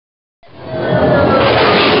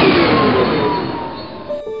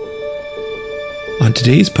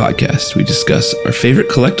today's podcast, we discuss our favorite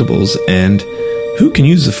collectibles and who can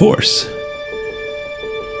use the Force.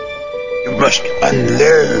 You must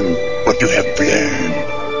unlearn what you have learned.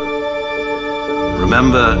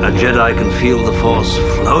 Remember, a Jedi can feel the Force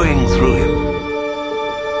flowing through him.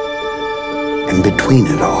 And between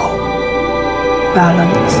it all,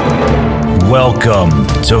 balance. Welcome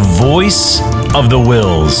to Voice of the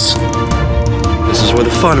Wills. This is where the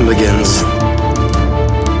fun begins.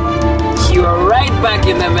 You are right back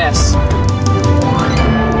in the mess.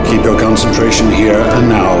 Keep your concentration here and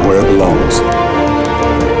now where it belongs.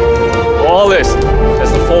 All this as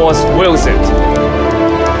the Force wills it.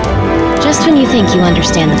 Just when you think you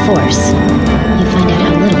understand the Force, you find out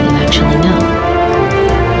how little you actually know.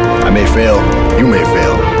 I may fail, you may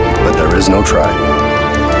fail, but there is no try.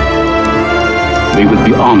 We would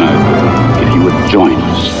be honored if you would join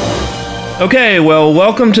us. Okay, well,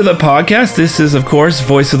 welcome to the podcast. This is, of course,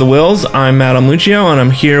 Voice of the Wills. I'm Madam Lucio, and I'm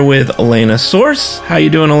here with Elena Source. How you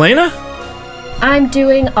doing, Elena? I'm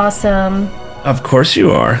doing awesome. Of course you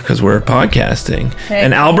are, because we're podcasting. Hey.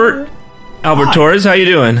 And Albert Torres, how you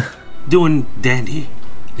doing? Doing dandy.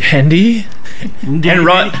 Dandy? Dandy. And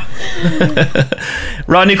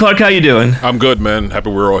Rodney Clark, how you doing? I'm good, man. Happy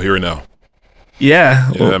we're all here now. Yeah,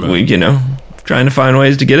 well, we, trying to find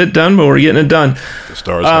ways to get it done, but we're getting it done. The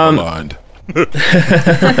stars have aligned.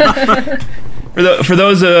 For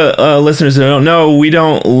those listeners who don't know, we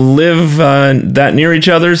don't live that near each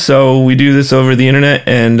other, so we do this over the internet,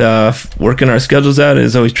 and working our schedules out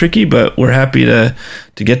is always tricky, but we're happy to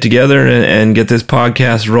get together and get this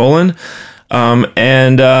podcast rolling.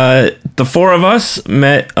 And the four of us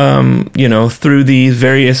met, through these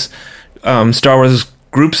various Star Wars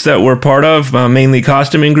groups that we're part of, mainly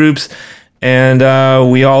costuming groups. And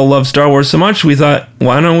we all love Star Wars so much, we thought,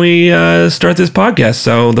 why don't we start this podcast?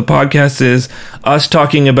 So the podcast is us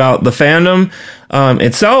talking about the fandom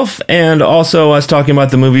itself, and also us talking about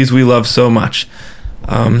the movies we love so much.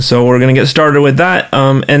 So we're going to get started with that.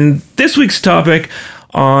 And this week's topic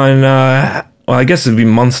on, I guess it'd be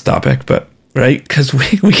month's topic, but right? Because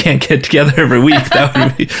we can't get together every week. That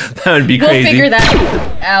would be crazy. We'll figure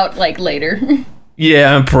that out later.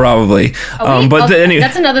 Yeah, probably. Anyway,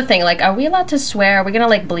 that's another thing. Are we allowed to swear? Are we gonna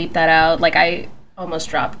bleep that out? I almost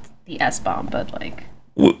dropped the S-bomb, but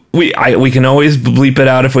we can always bleep it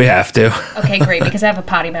out if we have to. Okay, great, because I have a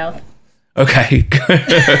potty mouth. Okay,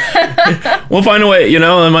 we'll find a way.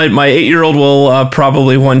 My 8-year-old will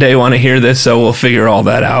probably one day want to hear this, so we'll figure all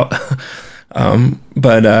that out.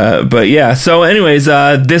 But yeah. So, anyways,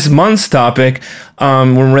 this month's topic,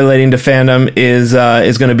 when relating to fandom, is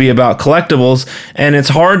going to be about collectibles, and it's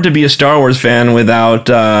hard to be a Star Wars fan without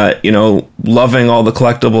loving all the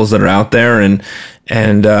collectibles that are out there, and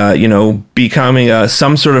becoming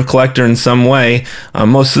some sort of collector in some way.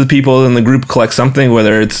 Most of the people in the group collect something,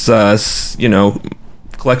 whether it's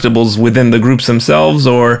collectibles within the groups themselves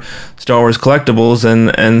or Star Wars collectibles,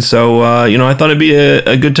 and so I thought it'd be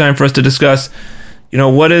a good time for us to discuss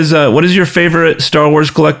what is your favorite Star Wars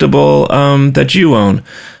collectible that you own.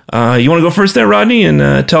 You want to go first there, Rodney,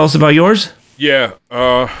 and tell us about yours? Yeah.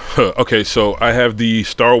 Okay, so I have the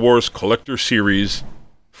Star Wars Collector Series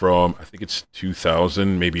from, I think it's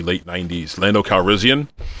 2000, maybe late 90s, Lando Calrissian,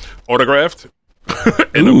 autographed,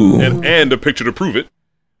 and a picture to prove it.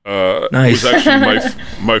 Nice. It was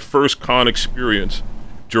actually my first con experience.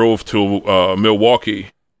 Drove to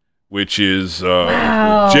Milwaukee, which is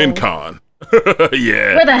wow. Gen Con.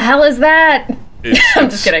 Yeah. Where the hell is that? I'm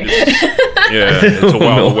just kidding. It's a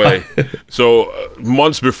while away. So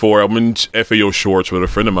months before, I'm in FAO shorts with a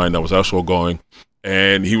friend of mine that was also going,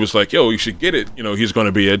 and he was like, "Yo, you should get it. He's going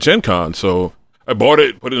to be at Gen Con." So I bought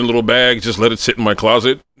it, put it in a little bag, just let it sit in my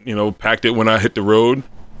closet. Packed it when I hit the road.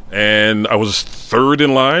 And I was third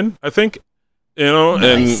in line, I think,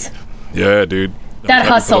 Nice. And yeah, dude. That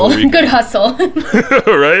hustle. Good hustle.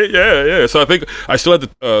 Right? Yeah. So I think I still had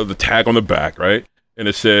the tag on the back, right? And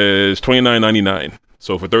it says $29.99.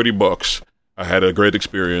 So for $30, I had a great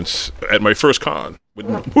experience at my first con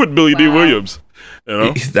with Billy D. Williams.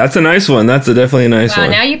 That's a nice one. That's definitely a nice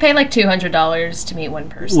one. Now you pay $200 to meet one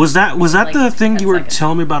person. Was that the thing you were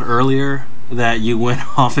telling me about earlier? That you went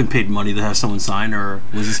off and paid money to have someone sign, or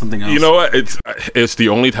was it something else? You know what? It's the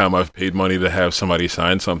only time I've paid money to have somebody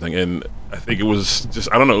sign something, and I think it was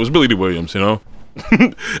just, I don't know, it was Billy D. Williams, And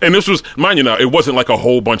this was, mind you now, it wasn't a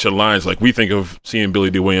whole bunch of lines like we think of seeing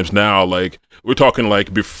Billy D. Williams now. We're talking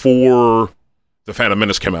before The Phantom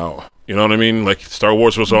Menace came out. You know what I mean? Star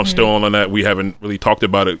Wars was still on that. We haven't really talked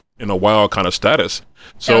about it in a while kind of status.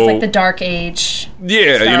 So that was like the Dark Age.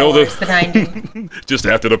 Yeah, Star you know, Wars, the 90s. just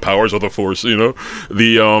after the powers of the Force, you know,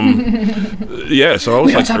 the yeah. So I was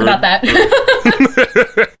we don't talk about that.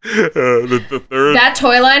 the third. That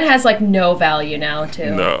toy line has like no value now,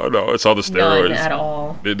 too. No, it's all the steroids. None at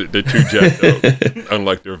all. They're too jacked up,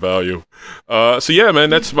 unlike their value. So yeah, man,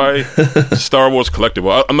 that's my Star Wars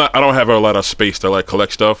collectible. I don't have a lot of space to like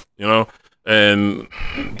collect stuff, you know. And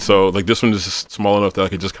so, like, this one is just small enough that I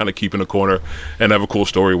could just kind of keep in a corner and have a cool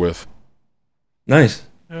story with. Nice.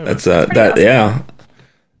 Yeah, that's that. Awesome. Yeah,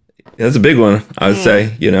 that's a big one. I would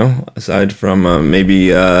say, you know, aside from maybe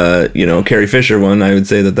you know, Carrie Fisher one, I would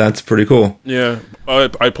say that's pretty cool. Yeah,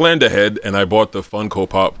 I planned ahead and I bought the Funko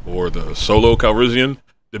Pop for the Solo Calrissian,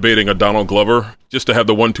 debating a Donald Glover just to have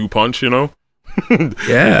the 1-2 punch, you know.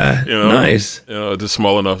 Yeah, you know, nice. You know, just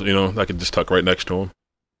small enough, you know, I could just tuck right next to him.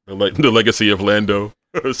 The legacy of Lando,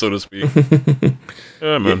 so to speak.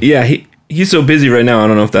 Yeah, man. Yeah, he's so busy right now. I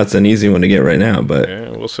don't know if that's an easy one to get right now, but yeah,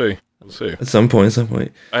 we'll see. At some point.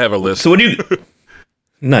 I have a list. So what do you?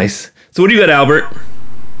 Nice. So what do you got, Albert?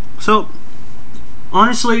 So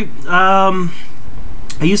honestly, I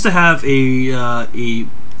used to have a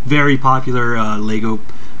very popular Lego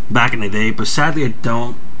back in the day, but sadly I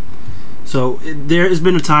don't. So there has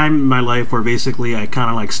been a time in my life where basically I kind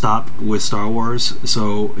of like stopped with Star Wars.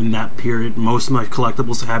 So in that period, most of my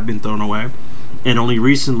collectibles have been thrown away, and only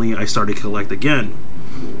recently I started to collect again.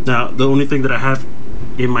 Now the only thing that I have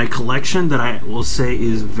in my collection that I will say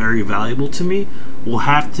is very valuable to me will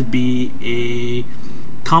have to be a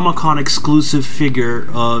Comic-Con exclusive figure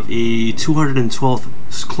of a 212th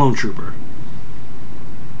Clone Trooper.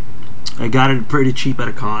 I got it pretty cheap at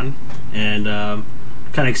a con, and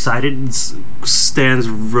kind of excited. It stands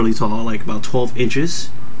really tall, like about 12 inches,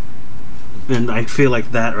 and I feel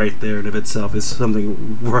like that right there in of itself is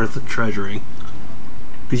something worth treasuring,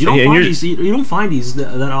 because you don't find these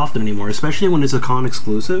that often anymore, especially when it's a con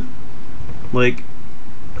exclusive. Like,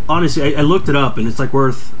 honestly, I looked it up and it's like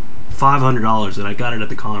worth $500, and I got it at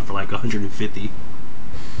the con for like $150.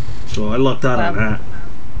 So I lucked out on that.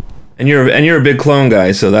 And you're a big clone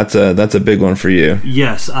guy, so that's a big one for you.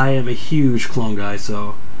 Yes, I am a huge clone guy.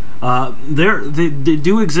 So they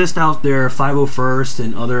do exist out there, 501st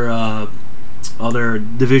and other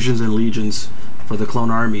divisions and legions for the clone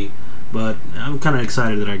army. But I'm kind of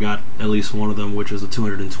excited that I got at least one of them, which is a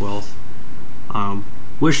 212th.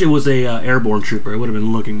 Wish it was a airborne trooper. It would have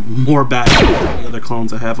been looking more bad than the other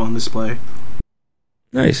clones I have on display.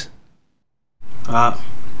 Nice.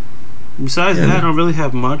 Besides that, I don't really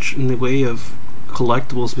have much in the way of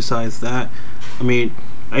collectibles besides that. I mean,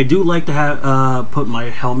 I do like to have put my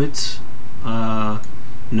helmets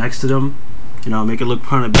next to them. You know, make it look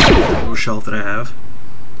kind of big, the little shelf that I have.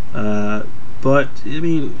 But, I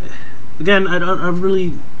mean, again, I'm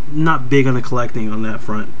really not big on the collecting on that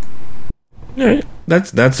front. All right.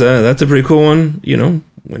 That's a pretty cool one. You know,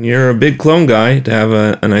 when you're a big clone guy, to have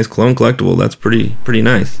a nice clone collectible, that's pretty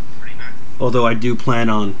nice. Although I do plan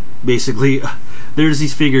on, basically, there's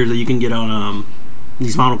these figures that you can get on,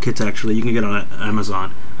 these model kits actually, you can get on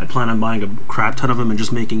Amazon. I plan on buying a crap ton of them and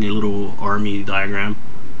just making a little army diagram.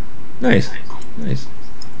 Nice.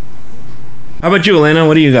 How about you, Elena?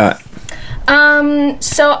 What do you got?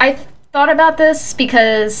 So I thought about this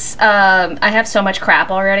because I have so much crap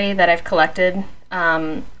already that I've collected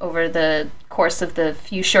over the course of the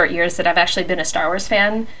few short years that I've actually been a Star Wars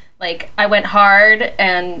fan. Like, I went hard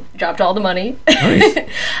and dropped all the money. Nice.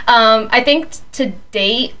 I think to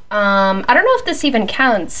date, I don't know if this even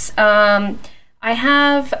counts. I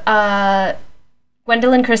have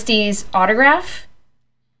Gwendolyn Christie's autograph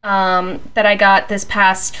that I got this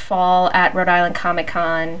past fall at Rhode Island Comic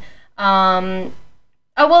Con. Oh,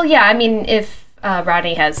 well, yeah, I mean, if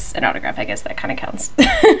Rodney has an autograph, I guess that kind of counts.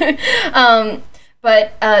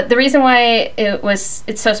 But the reason why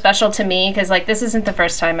it's so special to me, because like this isn't the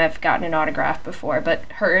first time I've gotten an autograph before, but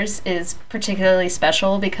hers is particularly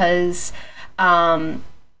special because I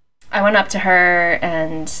went up to her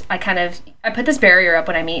and I put this barrier up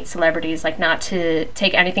when I meet celebrities, like not to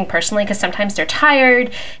take anything personally, because sometimes they're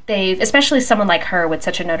tired. Especially someone like her with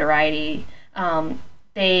such a notoriety,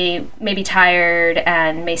 they may be tired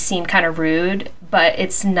and may seem kind of rude, but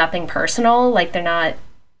it's nothing personal. Like they're not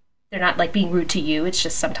like being rude to you. It's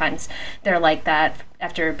just sometimes they're like that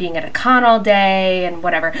after being at a con all day and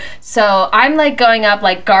whatever. So I'm like going up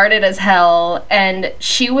like guarded as hell, and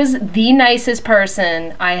she was the nicest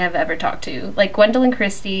person I have ever talked to. Like, Gwendolyn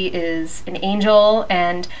Christie is an angel,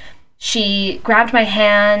 and she grabbed my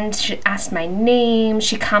hand, she asked my name,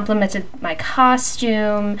 she complimented my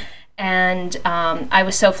costume, and I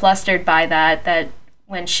was so flustered by that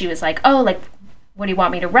when she was like, oh, like, what do you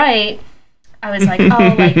want me to write? I was like,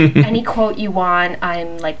 oh, like, any quote you want.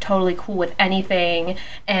 I'm, like, totally cool with anything.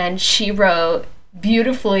 And she wrote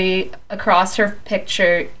beautifully across her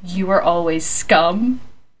picture, "You were always scum."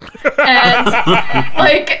 And,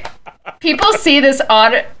 like, people see this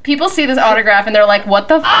autograph and they're like, what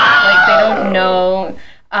the fuck?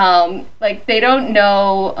 Like, they don't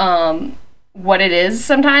know, what it is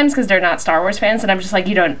sometimes because they're not Star Wars fans. And I'm just like,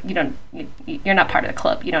 you're not part of the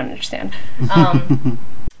club. You don't understand.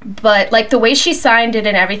 But, like, the way she signed it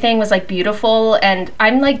and everything was, like, beautiful. And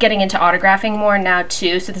I'm, like, getting into autographing more now,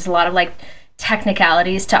 too. So there's a lot of, like,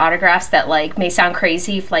 technicalities to autographs that, like, may sound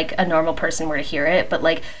crazy if, like, a normal person were to hear it. But,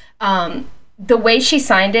 like, the way she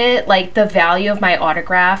signed it, like, the value of my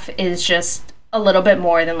autograph is just a little bit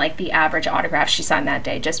more than, like, the average autograph she signed that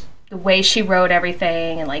day. Just the way she wrote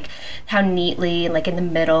everything and, like, how neatly and, like, in the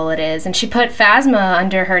middle it is. And she put Phasma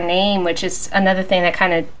under her name, which is another thing that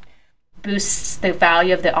kind of boosts the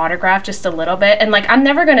value of the autograph just a little bit. And, like, I'm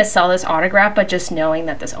never going to sell this autograph, but just knowing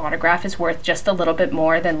that this autograph is worth just a little bit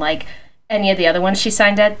more than, like, any of the other ones she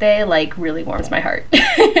signed that day, like, really warms my heart.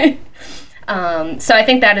 So I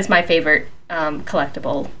think that is my favorite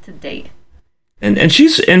collectible to date. And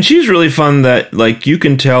she's really fun that, like, you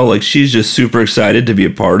can tell, like, she's just super excited to be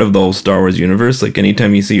a part of the whole Star Wars universe. Like,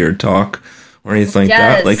 anytime you see her talk or anything like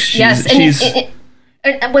that, like, she's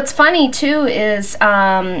And what's funny, too, is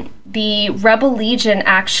the Rebel Legion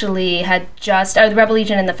actually had the Rebel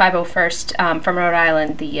Legion in the 501st from Rhode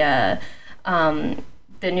Island, the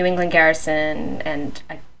New England Garrison, and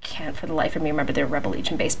I can't for the life of me remember their Rebel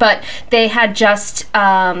Legion base, but they had just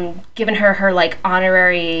given her, like,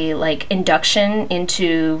 honorary, like, induction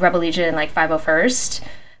into Rebel Legion in, like, 501st.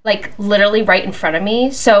 Like, literally right in front of me.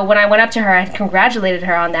 So when I went up to her, I congratulated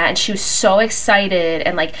her on that, and she was so excited.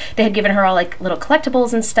 And, like, they had given her all, like, little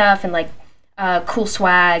collectibles and stuff and, like, cool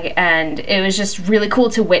swag. And it was just really cool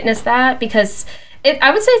to witness that because I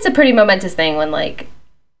would say it's a pretty momentous thing when, like,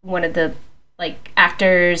 one of the, like,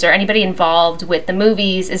 actors or anybody involved with the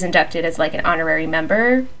movies is inducted as, like, an honorary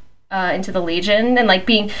member into the Legion. And, like,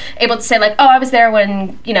 being able to say, like, oh, I was there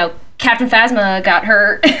when, you know, Captain Phasma got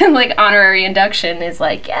her, like, honorary induction is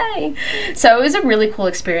like, yay. So it was a really cool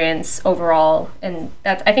experience overall, and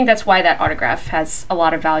I think that's why that autograph has a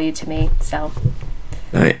lot of value to me. So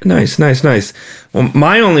nice. Well,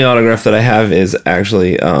 my only autograph that I have is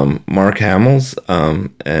actually Mark Hamill's,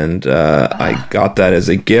 and I got that as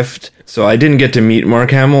a gift. So I didn't get to meet Mark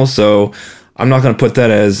Hamill, so I'm not going to put that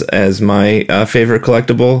as my favorite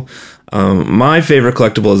collectible. My favorite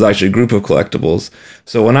collectible is actually a group of collectibles.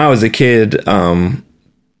 So when I was a kid,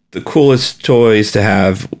 the coolest toys to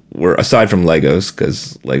have were, aside from Legos,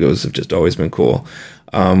 because Legos have just always been cool.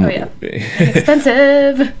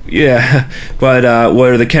 Expensive. Yeah, but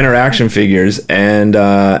were the Kenner action figures, and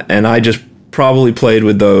I just probably played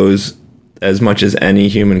with those as much as any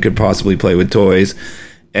human could possibly play with toys.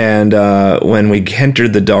 And when we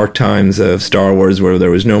entered the dark times of Star Wars, where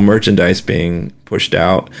there was no merchandise being pushed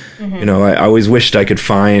out, you know, I always wished I could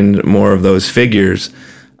find more of those figures.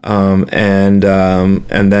 And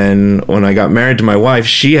then when I got married to my wife,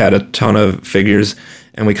 she had a ton of figures,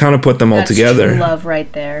 and we kind of put them all together. That's true love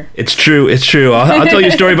right there. It's true. I'll tell you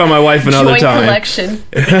a story about my wife another time. Collection.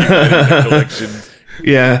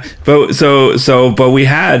 Yeah, but we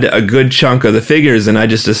had a good chunk of the figures, and I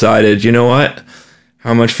just decided, you know what?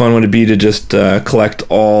 How much fun would it be to just collect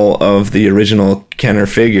all of the original Kenner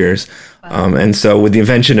figures? Wow. And so with the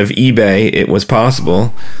invention of eBay, it was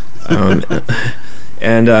possible. And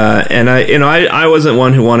I wasn't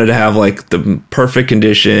one who wanted to have, like, the perfect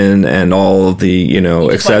condition and all of the, you know,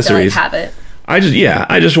 accessories. Have it. I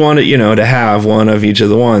just wanted, you know, to have one of each of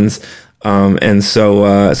the ones. And so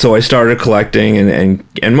I started collecting,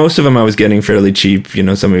 and most of them I was getting fairly cheap. You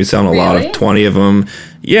know, somebody was selling a lot of 20 of them.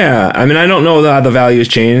 Yeah, I mean, I don't know how the value has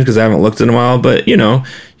changed because I haven't looked in a while, but, you know,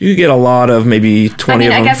 you could get a lot of maybe 20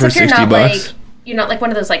 of them for $60. Like, you're not, like,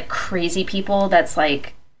 one of those, like, crazy people that's,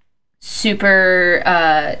 like,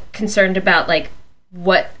 super concerned about, like,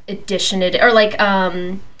 what edition it, or, like,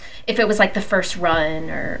 if it was, like, the first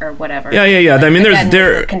run or whatever. Yeah. Like, I mean,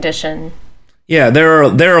 there's condition. Yeah, there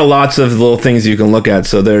are lots of little things you can look at.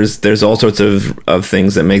 So there's all sorts of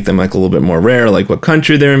things that make them, like, a little bit more rare, like what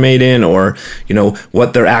country they're made in, or, you know,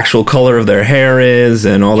 what their actual color of their hair is,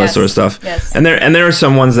 and all that sort of stuff. Yes. And there are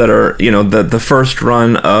some ones that are, you know, the first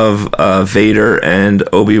run of Vader and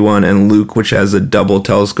Obi-Wan and Luke, which has a double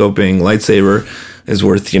telescoping lightsaber, is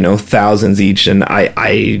worth, you know, thousands each, and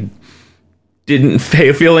I didn't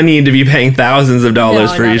feel a need to be paying thousands of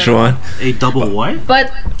dollars for each one. A double what?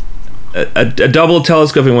 But a double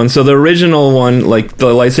telescoping one. So the original one, like, the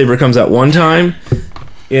lightsaber comes out one time,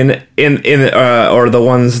 or the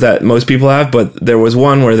ones that most people have, but there was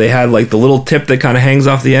one where they had like the little tip that kind of hangs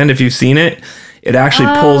off the end. If you've seen it, it actually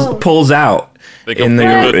pulls out. Like a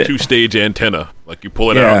 2-stage antenna. Like you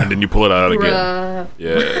pull it out and then you pull it out again.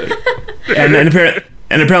 Yeah. and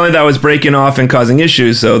apparently that was breaking off and causing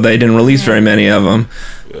issues, so they didn't release very many of them.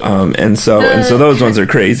 And so those ones are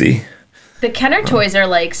crazy. The Kenner toys are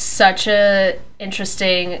like such a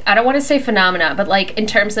interesting, I don't want to say phenomena, but like in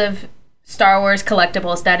terms of Star Wars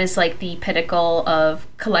collectibles, that is like the pinnacle of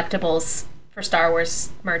collectibles for Star Wars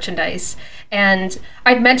merchandise. And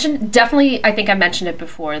I think I mentioned it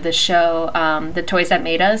before, the show, The Toys That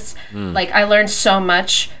Made Us. Like I learned so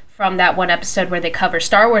much from that one episode where they cover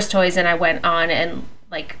Star Wars toys, and I went on and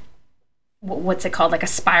like, what's it called, like a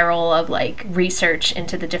spiral of like research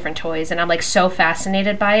into the different toys, and I'm like so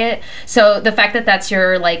fascinated by it. So the fact that that's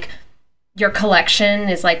your collection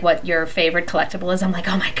is like what your favorite collectible is, I'm like,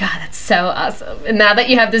 oh my god, that's so awesome. And now that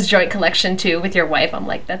you have this joint collection too with your wife, I'm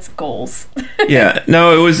like, that's goals. Yeah,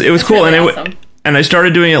 no, it was cool. Really and awesome. And I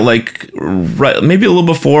started doing it like maybe a little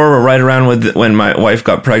before or right around when my wife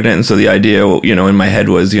got pregnant, and so the idea, in my head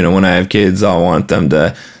was, when I have kids, I'll want them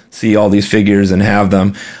to see all these figures and have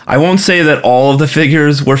them. I won't say that all of the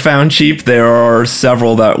figures were found cheap. There are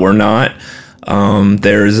several that were not.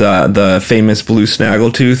 There's the famous blue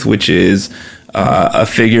snaggletooth, which is a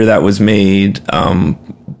figure that was made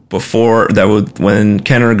before when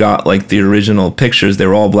Kenner got like the original pictures. They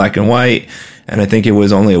were all black and white, and I think it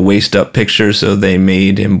was only a waist up picture, so they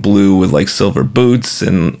made him blue with like silver boots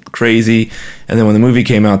and crazy. And then when the movie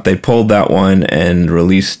came out, they pulled that one and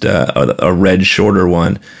released a red shorter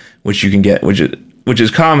one, which you can get, which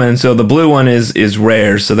is common. So the blue one is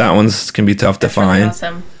rare, so that one's can be tough to find. Really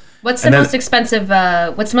awesome. What's the most expensive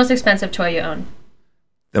toy you own?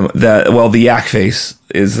 The Yak Face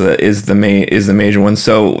is the major one.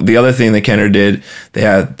 So the other thing that Kenner did, they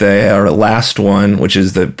had our last one, which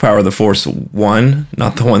is the Power of the Force 1,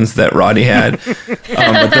 not the ones that Roddy had,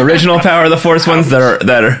 but the original Power of the Force ones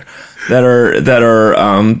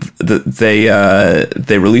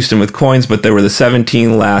they released them with coins, but there were the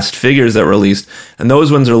 17 last figures that were released, and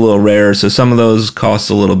those ones are a little rare, so some of those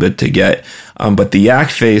cost a little bit to get. But the Yak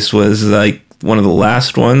Face was like one of the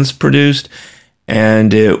last ones produced,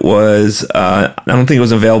 and it was I don't think it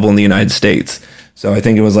was available in the United States. So I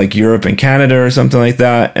think it was like Europe and Canada or something like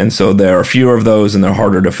that, and so there are fewer of those, and they're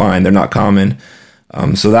harder to find. They're not common.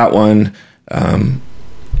 So that one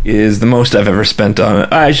is the most I've ever spent on it.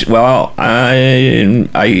 I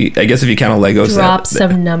guess if you count a Lego set. Drop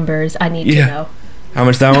some numbers. I need to know. How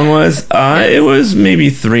much that one was? It was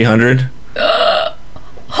maybe $300.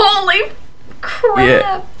 Holy crap!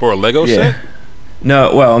 Yeah. For a Lego set?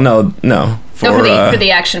 No. For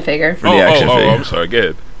the action figure. For the action figure. I'm sorry.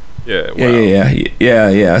 Good. Yeah. Wow.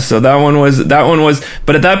 Yeah. So that one was.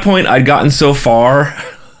 But at that point, I'd gotten so far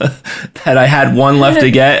that I had one left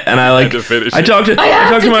to get, and I talked to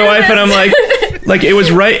my wife, and I'm like it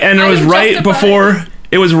was right, and it was right before.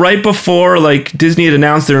 It was right before like Disney had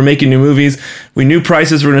announced they were making new movies. We knew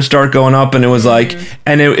prices were going to start going up, and it was like,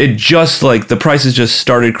 and it just like the prices just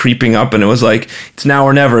started creeping up, and it was like it's now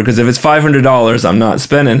or never, because if it's $500, I'm not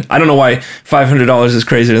spending. I don't know why $500 is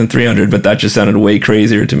crazier than $300, but that just sounded way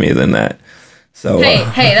crazier to me than that. So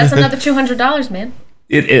hey, that's another $200, man.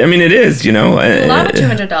 It is, a lot of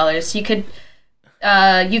 $200.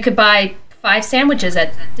 You could buy 5 sandwiches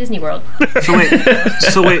at Disney World.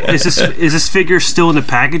 So wait, is this figure still in the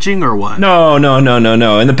packaging or what? No.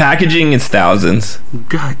 In the packaging, it's thousands.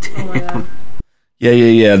 God damn. Oh my God.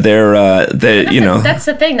 Yeah. They're That's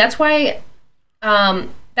the thing. That's why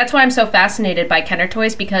I'm so fascinated by Kenner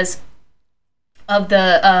toys, because of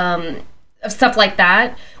the of stuff like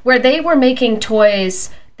that, where they were making toys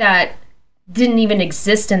that didn't even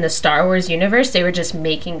exist in the Star Wars universe. They were just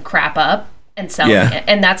making crap up and selling it,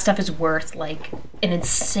 and that stuff is worth like an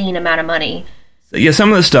insane amount of money. Yeah,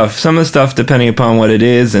 some of the stuff depending upon what it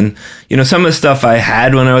is, and some of the stuff I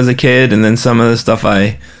had when I was a kid, and then some of the stuff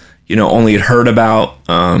I only had heard about,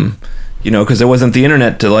 because there wasn't the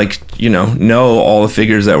internet to know all the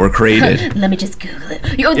figures that were created. Let me just Google it.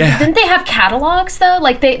 Didn't they have catalogs though?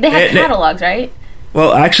 Like they had catalogs, right?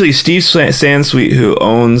 Well, actually, Steve Sansweet, who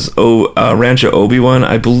owns Rancho Obi-Wan,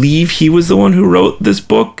 I believe he was the one who wrote this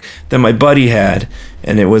book that my buddy had,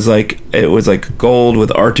 and it was like gold with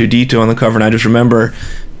R2-D2 on the cover. And I just remember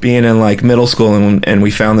being in like middle school, and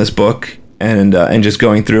we found this book and just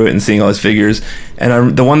going through it and seeing all his figures.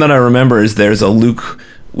 And the one that I remember is there's a Luke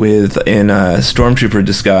in a stormtrooper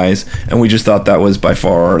disguise, and we just thought that was by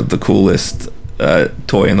far the coolest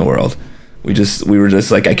toy in the world. We were just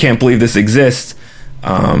like, I can't believe this exists.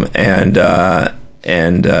 And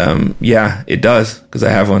And yeah, it does, because I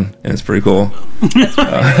have one, and it's pretty cool.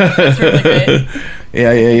 That's really great.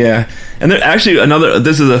 Yeah. And there actually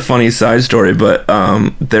this is a funny side story, but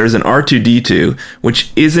there's an R2-D2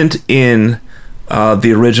 which isn't in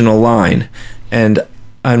the original line, and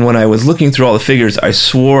when I was looking through all the figures, I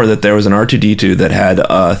swore that there was an R2-D2 that had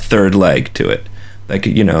a third leg to it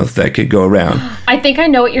that could go around. I think I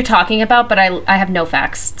know what you're talking about, but I have no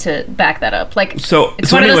facts to back that up. Like, it's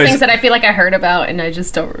one of those things that I feel like I heard about and I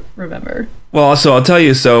just don't remember. Well, so I'll tell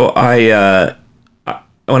you. So I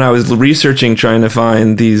when I was researching, trying to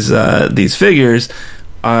find these figures,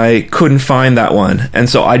 I couldn't find that one, and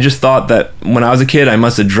so I just thought that when I was a kid, I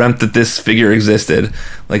must have dreamt that this figure existed.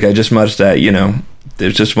 Like, I just must have,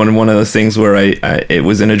 It's just one of those things where it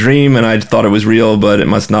was in a dream and I thought it was real, but it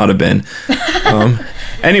must not have been.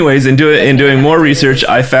 Anyways, in doing more research,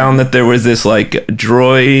 I found that there was this like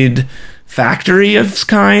droid factory of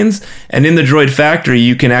kinds, and in the droid factory,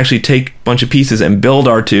 you can actually take a bunch of pieces and build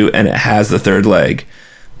R2, and it has the third leg.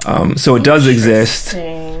 So it does exist,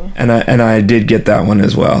 and I did get that one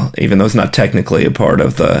as well, even though it's not technically a part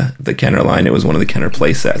of the Kenner line. It was one of the Kenner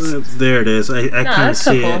play sets. There it is. I kind of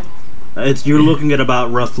see it. You're looking at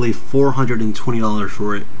about roughly $420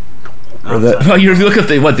 for it. You're looking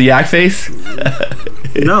at the yak face?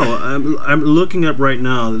 No, I'm looking up right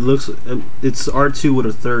now. It's R2 with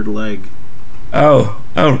a third leg. Oh,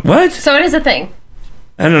 what? So it is a thing.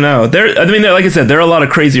 I don't know. Like I said, there are a lot of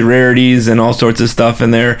crazy rarities and all sorts of stuff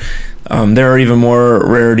in there. There are even more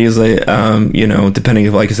rarities, depending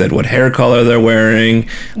on, like I said, what hair color they're wearing.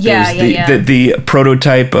 The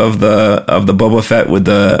prototype of the Boba Fett with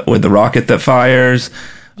the rocket that fires.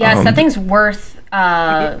 Yes, that thing's worth.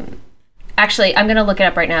 Actually, I'm gonna look it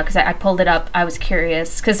up right now because I pulled it up. I was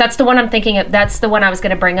curious because that's the one I'm thinking of. That's the one I was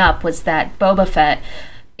gonna bring up, was that Boba Fett.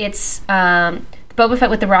 It's Boba Fett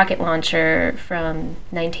with the rocket launcher from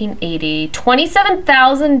 1980,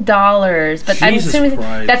 $27,000. But I'm assuming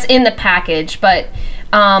that's in the package. But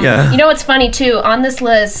you know what's funny too? On this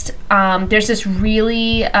list, there's this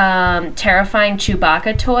really terrifying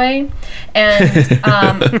Chewbacca toy. And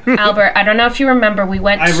Albert, I don't know if you remember, we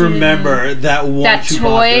went to... I remember that one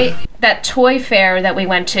that toy fair that we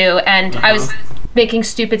went to, and I was making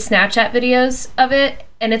stupid Snapchat videos of it,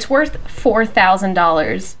 and it's worth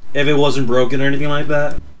 $4,000. If it wasn't broken or anything like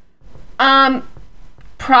that?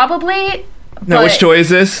 Probably. Now, which toy is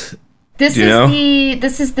this? This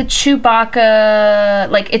is the Chewbacca,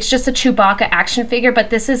 like, it's just a Chewbacca action figure, but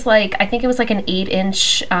this is like, I think it was like an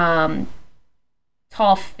 8-inch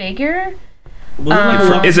tall figure.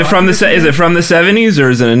 Is it from the 70s, or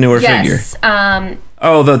is it a newer figure? Yes. The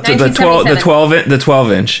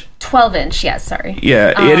 12-inch. 12-inch, yes, sorry.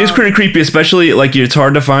 Yeah, it is pretty creepy, especially like it's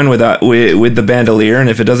hard to find with the bandolier, and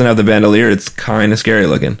if it doesn't have the bandolier, it's kind of scary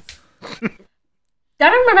looking. I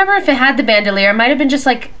don't remember if it had the bandolier. It might have been just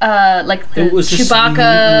like the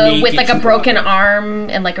Chewbacca with like a broken arm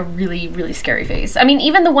and like a really, really scary face. I mean,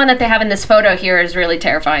 even the one that they have in this photo here is really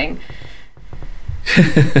terrifying.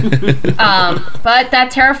 But that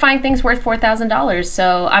terrifying thing's worth $4,000.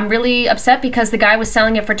 So I'm really upset because the guy was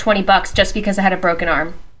selling it for $20 just because it had a broken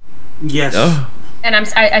arm. Yes. Oh. And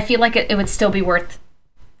I feel like it would still be worth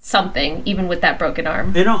something even with that broken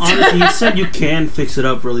arm. Honestly, you said you can fix it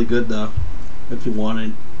up really good though, if you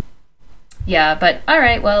wanted. Yeah, but all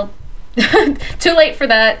right, well, too late for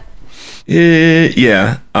that.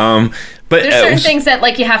 Yeah. But there's certain things that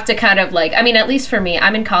like you have to kind of like, I mean, at least for me,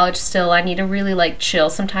 I'm in college still. I need to really like chill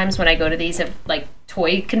sometimes when I go to these like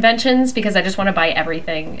toy conventions because I just want to buy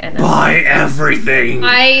everything. And buy everything.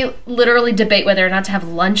 I literally debate whether or not to have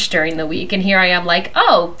lunch during the week, and here I am like,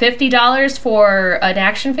 oh, $50 for an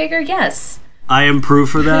action figure? Yes. I am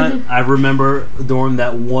proof for that. I remember during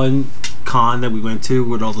that one con that we went to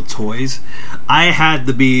with all the toys, I had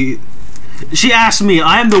to be... She asked me.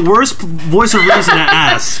 I am the worst voice of reason to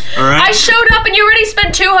ask. All right. I showed up and you already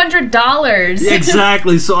spent $200.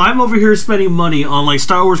 Exactly. So I'm over here spending money on like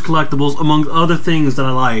Star Wars collectibles, among other things that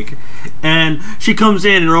I like. And she comes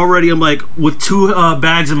in and already I'm like with two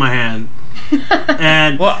bags in my hand.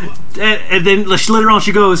 And and then later on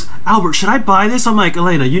she goes, Albert, should I buy this? I'm like,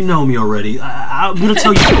 Elena, you know me already. I'm gonna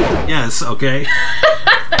tell you yes. Okay.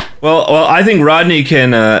 Well, I think Rodney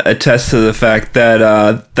can attest to the fact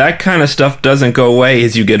that that kind of stuff doesn't go away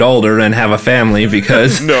as you get older and have a family,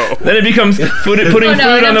 because then it becomes putting food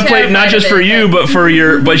on the plate, not just for you, but for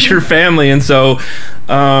your family. And so,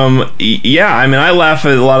 yeah, I mean, I laugh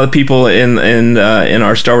at a lot of people in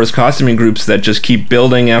our Star Wars costuming groups that just keep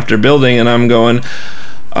building after building, and I'm going,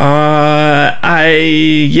 I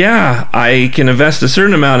can invest a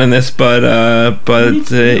certain amount in this, but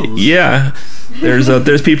yeah,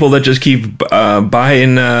 there's people that just keep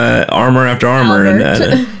buying armor after armor, and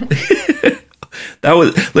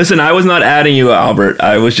listen. I was not adding you, Albert.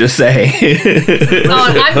 I was just saying.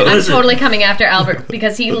 I'm totally coming after Albert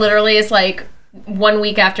because he literally is like 1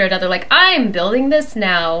 week after another. Like, I'm building this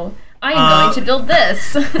now. I am going to build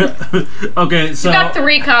this. Okay, so you got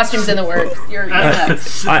 3 costumes in the works. You're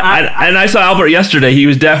next. And I saw Albert yesterday. He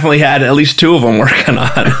was definitely had at least 2 of them working on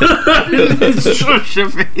it.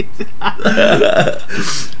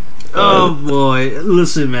 Oh boy!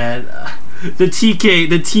 Listen, man. The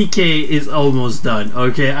TK is almost done.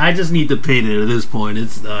 Okay, I just need to paint it at this point.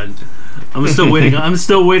 It's done. I'm still waiting. I'm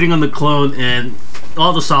still waiting on the clone and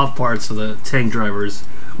all the soft parts for the tank drivers.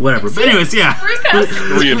 Whatever. But anyways, yeah.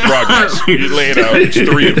 3 in progress. You lay it out. It's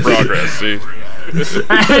 3 in progress. See.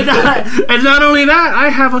 And not only that, I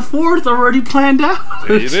have a 4th already planned out.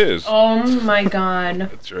 It is. Oh my god.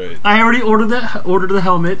 That's right. I already ordered the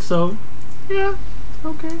helmet, so yeah.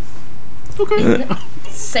 Okay.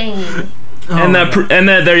 Same. And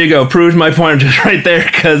that there you go, proves my point just right there,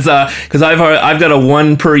 because I've got a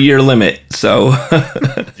 1 per year limit. So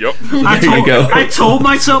yep. I told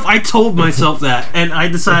myself that, and I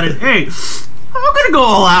decided, hey, I'm gonna go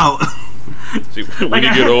all out. See, when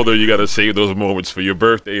you get older, you gotta save those moments for your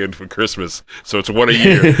birthday and for Christmas. So it's 1 a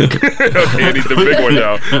year. Okay, I need the big one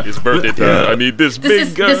now. It's birthday time. I need this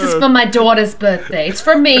big gun. This is for my daughter's birthday. It's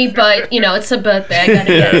for me, but it's her birthday. I gotta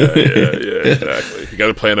get it. Yeah, exactly. You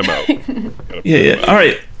gotta plan them out. All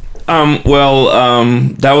right.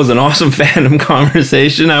 That was an awesome fandom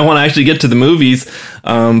conversation. I want to actually get to the movies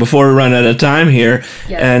before we run out of time here.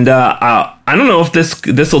 Yes. And I don't know if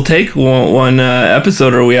this will take one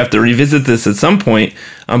episode or we have to revisit this at some point.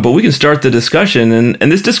 But we can start the discussion.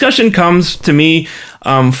 And this discussion comes to me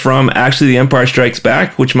from actually The Empire Strikes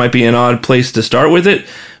Back, which might be an odd place to start with it.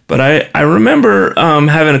 But I remember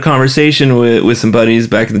having a conversation with some buddies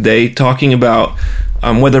back in the day talking about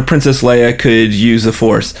whether Princess Leia could use the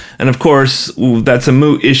Force. And of course, that's a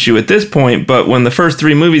moot issue at this point, but when the first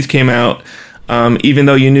 3 movies came out, even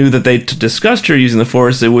though you knew that they discussed her using the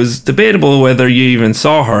Force, it was debatable whether you even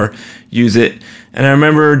saw her use it. And I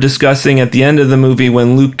remember discussing at the end of the movie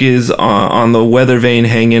when Luke is on the weather vane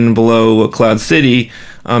hanging below Cloud City,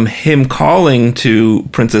 him calling to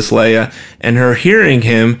Princess Leia and her hearing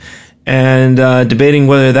him and debating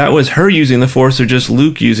whether that was her using the Force or just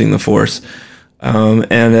Luke using the Force.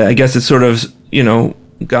 And I guess it sort of,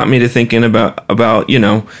 got me to thinking about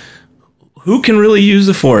who can really use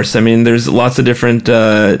the Force. I mean, there's lots of different,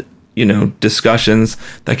 discussions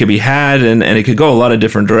that could be had, and it could go a lot of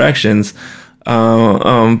different directions.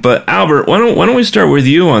 But Albert, why don't we start with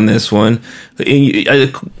you on this one?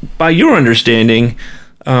 By your understanding,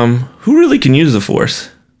 who really can use the Force?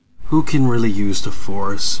 Who can really use the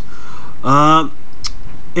Force?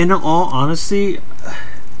 In all honesty,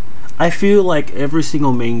 I feel like every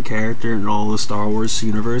single main character in all the Star Wars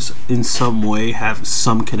universe in some way have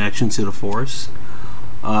some connection to the Force.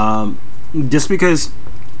 Just because,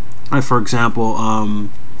 for example,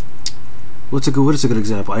 what is a good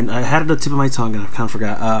example? I had it at the tip of my tongue and I kind of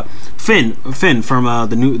forgot. Finn from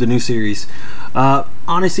the new series.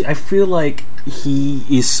 Honestly, I feel like he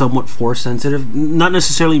is somewhat Force sensitive. Not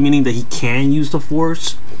necessarily meaning that he can use the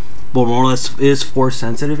Force, but more or less is Force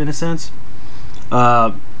sensitive in a sense.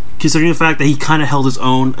 Considering the fact that he kind of held his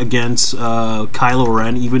own against Kylo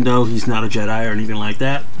Ren, even though he's not a Jedi or anything like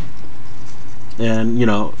that, and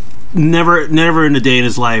never in a day in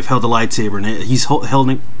his life held a lightsaber, and he's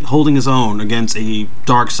holding his own against a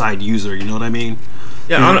dark side user. You know what I mean?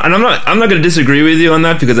 Yeah, and I'm not going to disagree with you on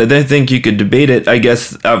that because I don't think you could debate it. I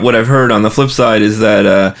guess what I've heard on the flip side is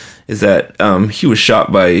that he was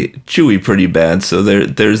shot by Chewie pretty bad, so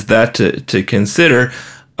there's that to consider.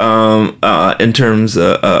 In terms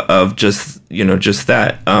of just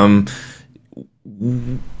that, do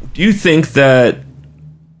you think that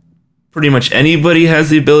pretty much anybody has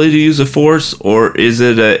the ability to use a Force, or is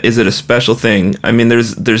it a special thing? I mean,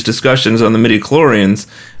 there's discussions on the midichlorians,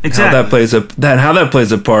 exactly, how that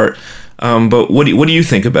plays a part. But what do you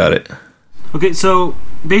think about it? Okay, so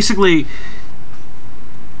basically,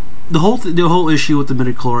 the whole issue with the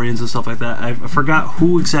midichlorians and stuff like that, I forgot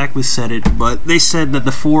who exactly said it, but they said that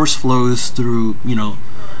the Force flows through,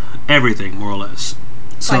 everything, more or less.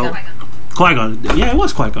 So Qui-Gon. Yeah, it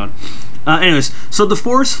was Qui-Gon. Anyways, so the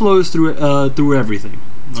Force flows through everything.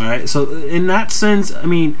 All right. So in that sense, I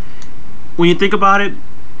mean, when you think about it,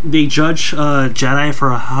 they judge Jedi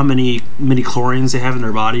for how many midichlorians they have in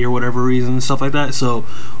their body or whatever reason and stuff like that. So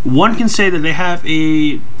one can say that they have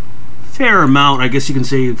a fair amount, I guess you can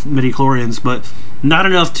say, of midichlorians, but not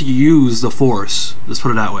enough to use the Force. Let's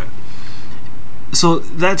put it that way. So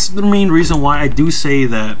that's the main reason why I do say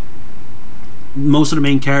that most of the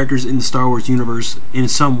main characters in the Star Wars universe, in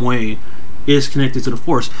some way, is connected to the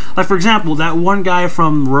Force. Like, for example, that one guy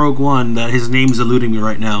from Rogue One, that his name's eluding me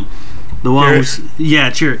right now. The one who's...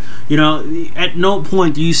 Yeah, Cheer. You know, at no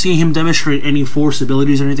point do you see him demonstrate any Force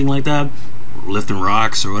abilities or anything like that. Lifting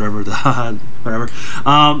rocks or whatever. Whatever.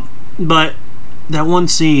 But that one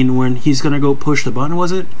scene when he's going to go push the button,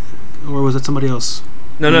 was it? Or was it somebody else?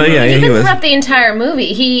 No, yeah, he was. Throughout the entire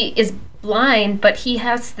movie, he is blind, but he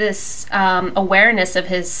has this awareness of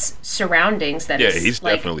his surroundings that is he's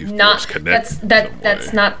like definitely not Force connected.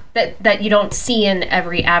 that's not that you don't see in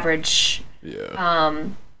every average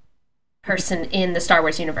person in the Star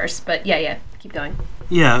Wars universe. But yeah, keep going.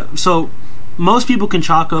 Yeah, so most people can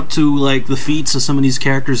chalk up to like the feats that some of these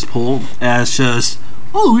characters pull as just,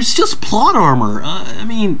 oh, it's just plot armor. I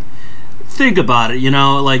mean, think about it, you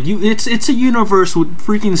know, like it's a universe with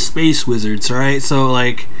freaking space wizards, right? So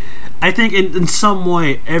like, I think in some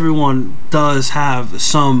way everyone does have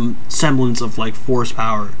some semblance of like Force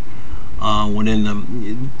power within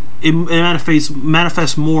them. It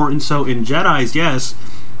manifests more, and so in Jedis, yes,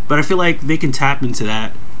 but I feel like they can tap into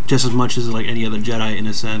that just as much as like any other Jedi in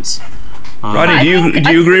a sense. Rodney,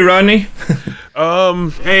 do you agree, Rodney?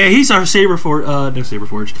 Hey, he's our Saber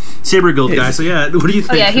Guild guy. So yeah, what do you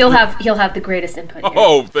think? Oh yeah, he'll have the greatest input here.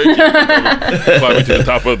 Oh, thank you. Climbing to the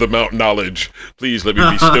top of the Mount Knowledge. Please let me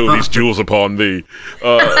bestow these jewels upon thee.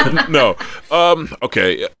 No.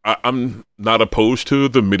 Okay, I'm not opposed to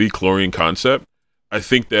the midichlorian concept. I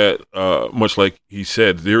think that, much like he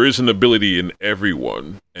said, there is an ability in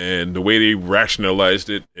everyone, and the way they rationalized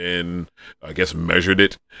it and, I guess, measured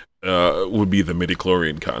it would be the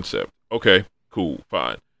midichlorian concept. Okay, cool,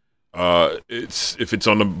 fine. If it's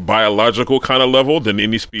on a biological kind of level, then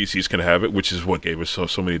any species can have it, which is what gave us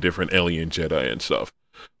so many different alien Jedi and stuff.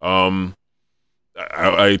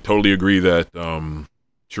 I totally agree that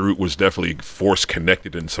Chirrut was definitely Force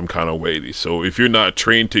connected in some kind of way. So if you're not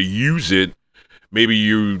trained to use it, maybe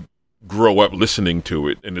you grow up listening to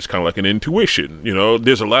it, and it's kind of like an intuition. You know,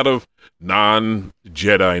 there's a lot of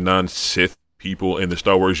non-Jedi, non-Sith people in the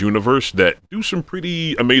Star Wars universe that do some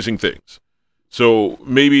pretty amazing things. So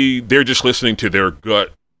maybe they're just listening to their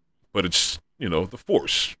gut, but it's, you know, the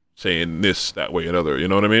Force saying this, that way, another. You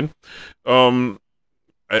know what I mean?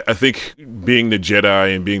 I think being the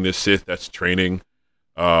Jedi and being the Sith, that's training.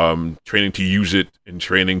 Training to use it and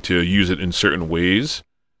training to use it in certain ways.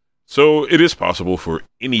 So it is possible for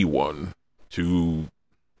anyone to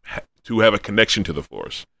have a connection to the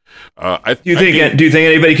Force. Do you think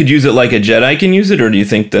anybody could use it like a Jedi can use it, or do you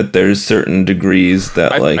think that there's certain degrees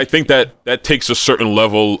that I think that takes a certain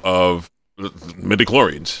level of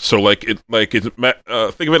midichlorians. So think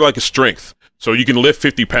of it like a strength. So you can lift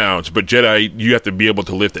 50 pounds, but Jedi, you have to be able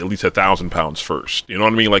to lift at least 1,000 pounds first. You know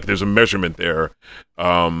what I mean? Like there's a measurement there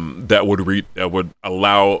that would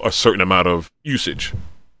allow a certain amount of usage.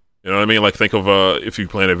 You know what I mean? Like think of if you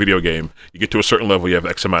play in a video game, you get to a certain level, you have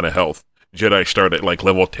X amount of health. Jedi start at like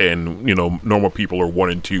level 10, you know, normal people are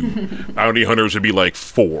 1 and 2. Bounty hunters would be like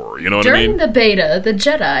 4, you know what I mean? During the beta, the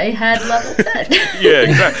Jedi had level 10. Yeah,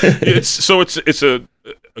 exactly.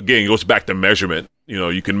 Again, it goes back to measurement. You know,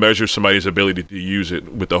 you can measure somebody's ability to use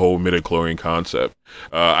it with the whole midichlorian concept.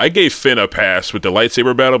 I gave Finn a pass with the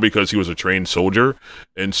lightsaber battle because he was a trained soldier,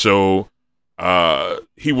 and so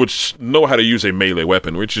he would know how to use a melee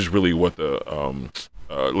weapon, which is really what the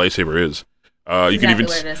lightsaber is. You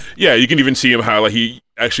can even see him how he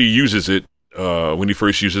actually uses it when he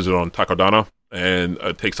first uses it on Takodana and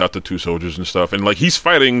takes out the 2 soldiers and stuff. And like he's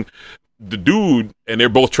fighting the dude, and they're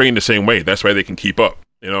both trained the same way. That's why they can keep up.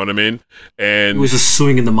 You know what I mean? And he was just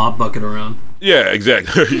swinging the mop bucket around. Yeah,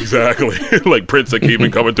 exactly. Like Prince that came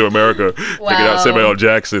in Coming to America, taking out Samuel L.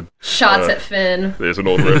 Jackson. Shots at Finn. There's an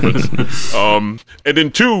old reference. And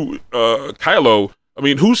then 2, Kylo. I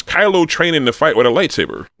mean, who's Kylo training to fight with a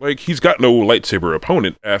lightsaber? Like, he's got no lightsaber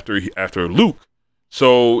opponent after Luke,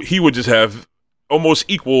 so he would just have almost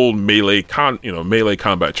equal melee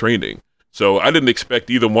combat training. So I didn't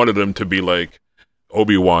expect either one of them to be like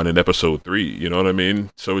Obi-Wan in Episode 3. You know what I mean?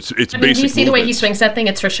 So it's basic. Do you see the way he swings that thing?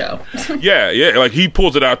 It's for show. Yeah. Like he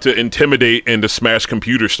pulls it out to intimidate and to smash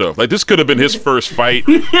computer stuff. Like this could have been his first fight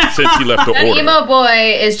since he left the Order. Emo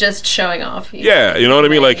boy is just showing off. You know what I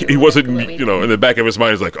mean? Like he wasn't. You know, in the back of his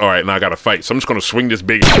mind, he's like, all right, now I got to fight. So I'm just going to swing this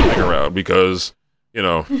big thing around because I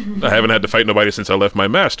haven't had to fight nobody since I left my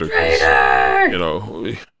master. You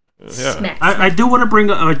know. Yeah. I do want to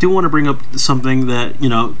bring up something that, you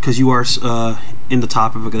know, because you are in the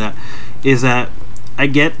topic of that, is that I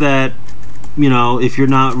get that if you're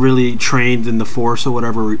not really trained in the Force or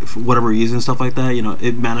whatever, for whatever reason, stuff like that,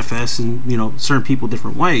 it manifests in certain people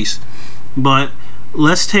different ways. But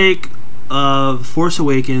let's take Force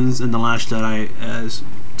Awakens and The Last Jedi as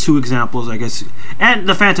two examples, I guess, and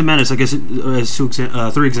The Phantom Menace, I guess, as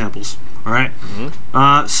three examples. All right.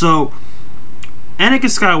 Mm-hmm. So Anakin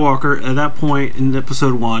Skywalker at that point in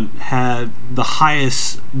Episode 1 had the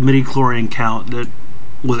highest midi-chlorian count that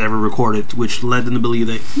was ever recorded, which led them to believe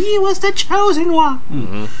that he was the chosen one.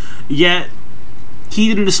 Mm-hmm. Yet he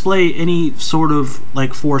didn't display any sort of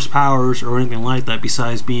like Force powers or anything like that,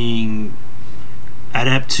 besides being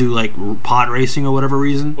adept to like pod racing or whatever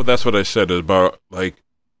reason. Well, that's what I said about like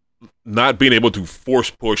not being able to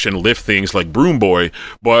force push and lift things like Broom Boy,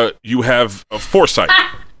 but you have a foresight.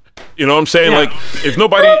 You know what I'm saying? Yeah. Like, if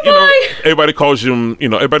nobody, everybody calls you,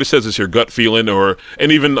 everybody says it's your gut feeling,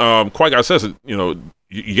 and even Qui-Gon says it,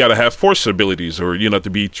 you got to have Force abilities, or, to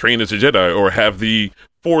be trained as a Jedi, or have the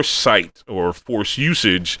foresight or Force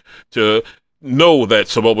usage to know that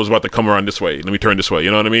Saboba's about to come around this way. Let me turn this way.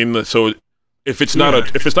 You know what I mean? So if it's not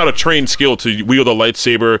a trained skill to wield a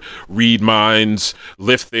lightsaber, read minds,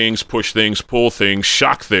 lift things, push things, pull things,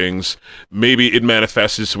 shock things, maybe it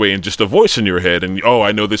manifests this way in just a voice in your head, and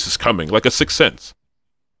I know this is coming, like a sixth sense.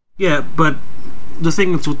 Yeah, but the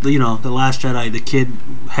thing is with the Last Jedi, the kid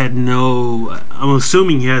had no. I'm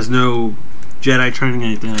assuming he has no Jedi training or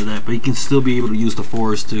anything like that, but he can still be able to use the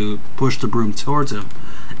Force to push the broom towards him.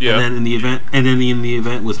 Yeah. And then in the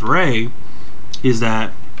event with Rey, is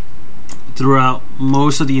that throughout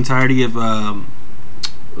most of the entirety of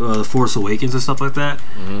The Force Awakens and stuff like that,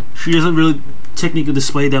 mm-hmm. she doesn't really technically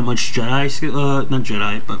display that much not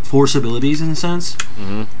Jedi, but Force abilities in a sense.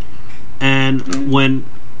 Mm-hmm. And when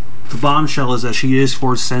the bombshell is that she is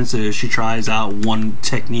Force sensitive, she tries out one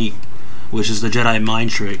technique, which is the Jedi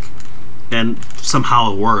mind trick, and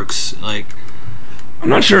somehow it works. Like, I'm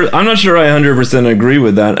not sure I 100% agree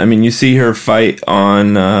with that. I mean, you see her fight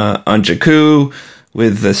on Jakku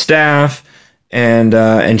with the staff, and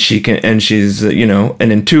she's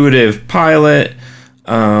an intuitive pilot.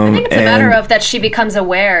 I think it's a matter of that she becomes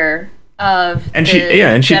aware of she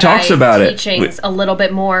Jedi talks about teachings a little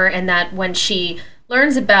bit more, and that when she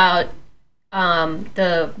learns about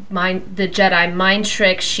the Jedi mind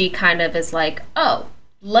trick, she kind of is like, oh,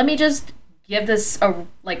 let me just give this a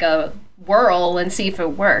whirl and see if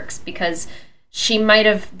it works, because she might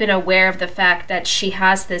have been aware of the fact that she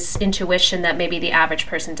has this intuition that maybe the average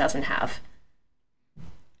person doesn't have.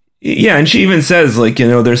 Yeah, and she even says,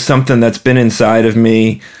 there's something that's been inside of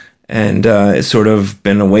me, and it's sort of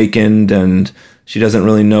been awakened, and she doesn't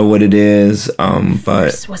really know what it is. But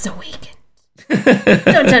Force was awakened.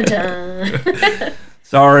 Dun, dun, dun.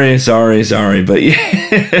 Sorry, but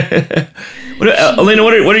yeah. Elena,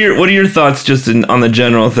 what are your thoughts just on the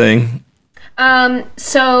general thing?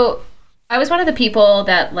 So I was one of the people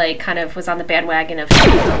that kind of was on the bandwagon of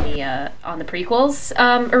on the prequels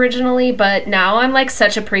originally, but now I'm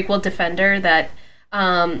such a prequel defender that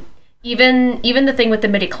even the thing with the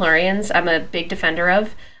midichlorians, I'm a big defender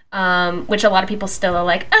of, which a lot of people still are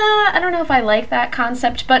like, I don't know if I like that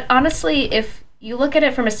concept. But honestly, if you look at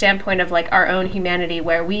it from a standpoint of our own humanity,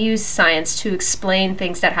 where we use science to explain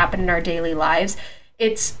things that happen in our daily lives,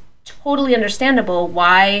 it's totally understandable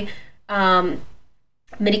why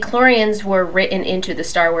midichlorians were written into the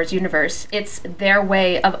Star Wars universe. It's their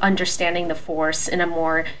way of understanding the Force in a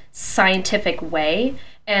more scientific way,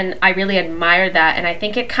 and I really admire that, and I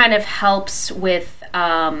think it kind of helps with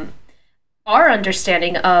our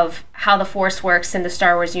understanding of how the Force works in the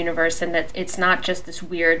Star Wars universe, and that it's not just this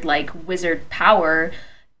weird wizard power,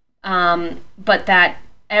 but that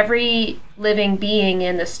every living being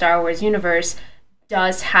in the Star Wars universe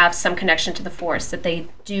does have some connection to the Force, that they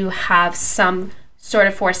do have some sort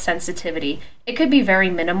of Force sensitivity. It could be very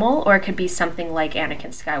minimal, or it could be something like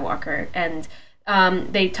Anakin Skywalker. And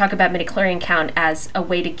they talk about midichlorian count as a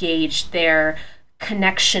way to gauge their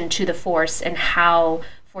connection to the Force and how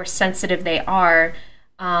Force sensitive they are.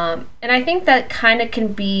 And I think that kind of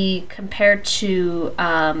can be compared to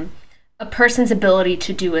a person's ability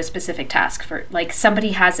to do a specific task. For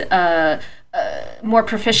somebody has a more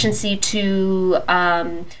proficiency to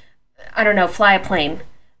fly a plane.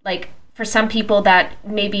 For some people that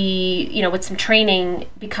maybe, with some training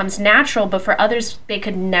becomes natural, but for others, they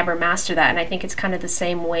could never master that. And I think it's kind of the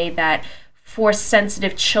same way that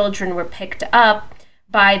Force-sensitive children were picked up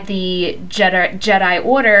by the Jedi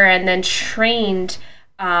Order and then trained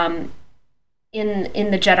in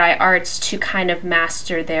the Jedi arts to kind of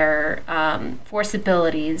master their Force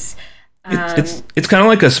abilities. It's kind of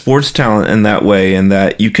like a sports talent in that way, in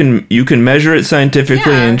that you can measure it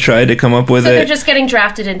scientifically and try to come up with it. They're just getting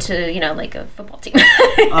drafted into like a football team,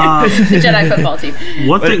 the Jedi football team.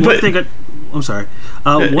 I'm sorry.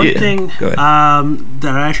 One thing that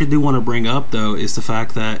I actually do want to bring up though is the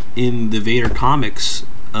fact that in the Vader comics,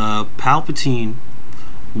 Palpatine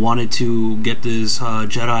wanted to get this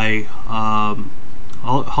Jedi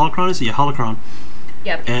holocron. Is it? Yeah, holocron.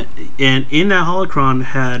 Yep. And in that holocron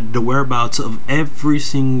had the whereabouts of every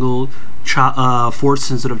single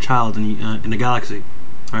Force-sensitive child in the galaxy.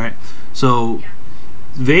 All right. So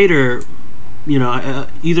Vader,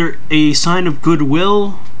 either a sign of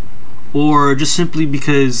goodwill, or just simply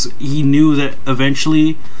because he knew that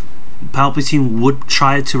eventually Palpatine would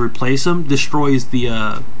try to replace him, destroys the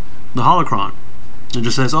holocron and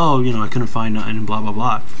just says, "Oh, I couldn't find nothing," and blah blah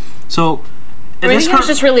blah. So. Or maybe he was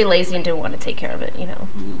just really lazy and didn't want to take care of it, Well,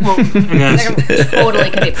 I guess. Totally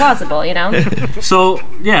could be plausible, So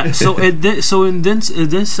yeah, so in this,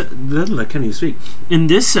 I can't even speak. In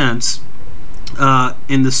this sense,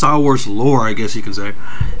 in the Star Wars lore, I guess you can say,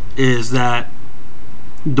 is that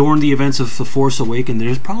during the events of The Force Awakens,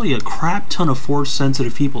 there's probably a crap ton of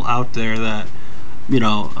Force-sensitive people out there that, they're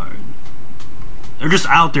just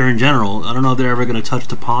out there in general. I don't know if they're ever going to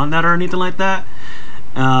touch upon that or anything like that.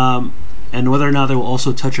 And whether or not they will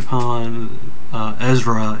also touch upon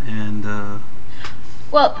Ezra and...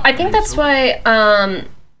 Well, I think that's why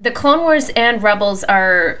the Clone Wars and Rebels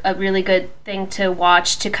are a really good thing to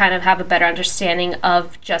watch to kind of have a better understanding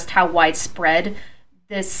of just how widespread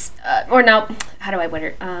this... how do I word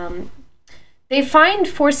it? They find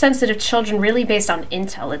Force-sensitive children really based on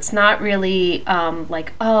intel. It's not really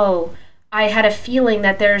like, oh, I had a feeling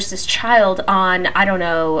that there's this child on, I don't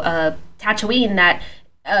know, Tatooine that...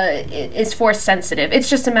 is Force sensitive. It's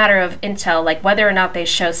just a matter of intel, like whether or not they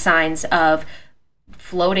show signs of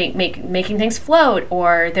floating, making things float,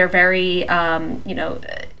 or they're very, I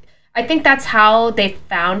think that's how they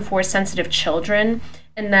found Force sensitive children,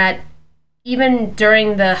 and that even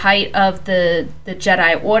during the height of the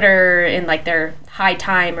Jedi Order in like their high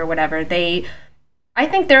time or whatever, I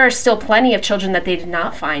think there are still plenty of children that they did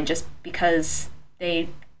not find just because they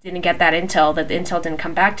didn't get that intel, that the intel didn't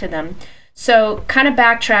come back to them. So kind of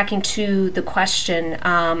backtracking to the question,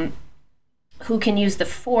 who can use the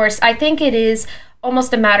Force, I think it is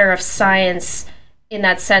almost a matter of science in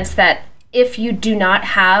that sense that if you do not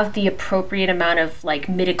have the appropriate amount of like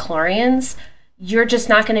midichlorians, you're just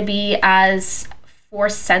not going to be as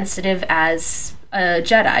Force sensitive as a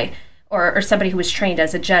Jedi or somebody who was trained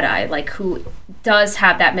as a Jedi, like who does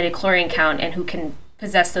have that midichlorian count and who can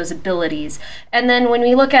possess those abilities. And then when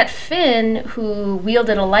we look at Finn, who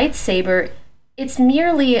wielded a lightsaber, it's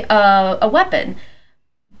merely a weapon.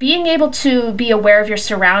 Being able to be aware of your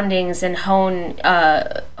surroundings and hone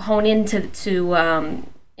into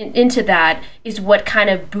that is what kind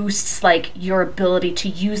of boosts like your ability to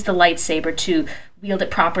use the lightsaber to wield it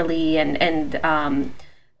properly and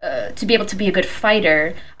to be able to be a good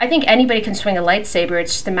fighter. I think anybody can swing a lightsaber.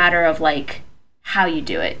 It's just a matter of like how you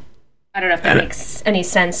do it. I don't know if that makes any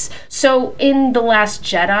sense. So in The Last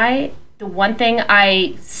Jedi, the one thing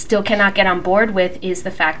I still cannot get on board with is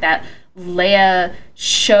the fact that Leia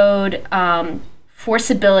showed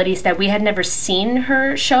Force abilities that we had never seen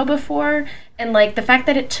her show before. And like the fact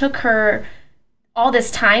that it took her all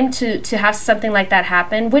this time to have something like that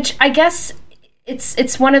happen, which I guess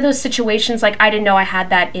it's one of those situations like I didn't know I had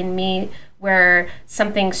that in me, where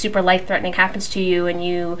something super life-threatening happens to you and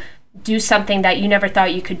you do something that you never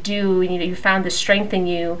thought you could do, and you found the strength in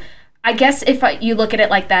you. I guess if you look at it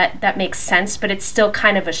like that, that makes sense, but it's still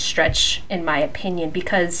kind of a stretch in my opinion,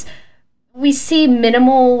 because we see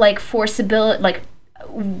minimal like Force ability, like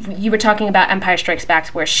you were talking about Empire Strikes Back,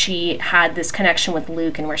 where she had this connection with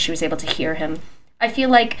Luke and where she was able to hear him. I feel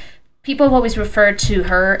like people have always referred to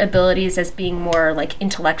her abilities as being more like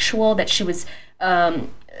intellectual, that she was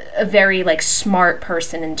a very like smart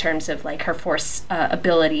person in terms of like her Force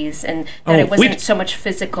abilities, and that it wasn't so much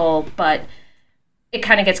physical, but it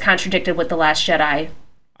kind of gets contradicted with The Last Jedi.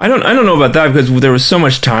 I don't know about that, because there was so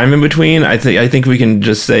much time in between. I think we can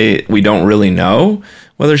just say we don't really know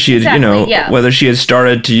whether she had whether she had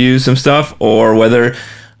started to use some stuff, or whether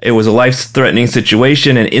it was a life-threatening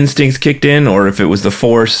situation and instincts kicked in, or if it was the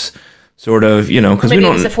Force sort of, because maybe it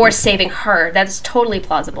was the Force saving her. That's totally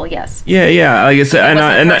plausible. Yes. Yeah. Like I said,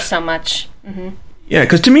 and so much. Mm-hmm. Yeah,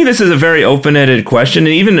 because to me this is a very open-ended question,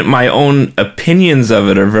 and even my own opinions of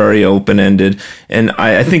it are very open-ended. And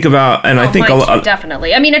I think about, and I think a lot.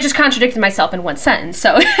 Definitely. I mean, I just contradicted myself in one sentence.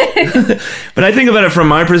 So. But I think about it from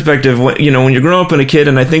my perspective. When you're growing up and a kid,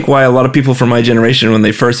 and I think why a lot of people from my generation, when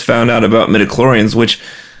they first found out about midichlorians, which,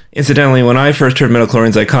 incidentally, when I first heard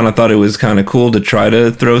midichlorians, I kind of thought it was kind of cool to try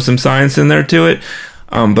to throw some science in there to it.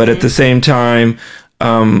 But at the same time,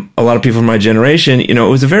 a lot of people from my generation, it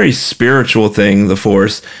was a very spiritual thing, the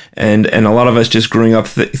Force, and a lot of us just growing up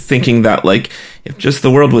thinking that, like, if just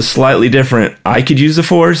the world was slightly different, I could use the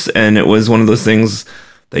Force, and it was one of those things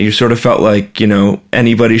that you sort of felt like,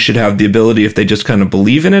 anybody should have the ability if they just kind of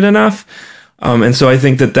believe in it enough. And so I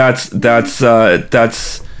think that's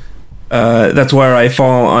where I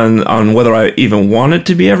fall on whether I even want it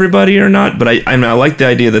to be everybody or not. But I like the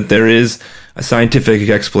idea that there is a scientific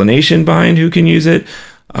explanation behind who can use it.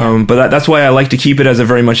 But that's why I like to keep it as a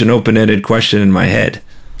very much an open-ended question in my head.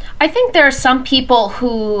 I think there are some people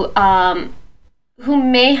who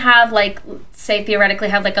may have, like, say theoretically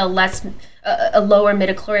have like a lower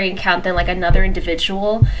midichlorian count than like another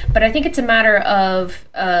individual. But I think it's a matter of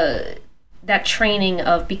that training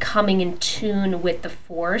of becoming in tune with the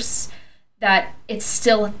Force, that it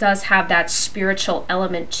still does have that spiritual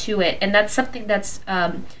element to it. And that's something that's,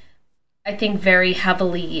 I think, very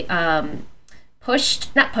heavily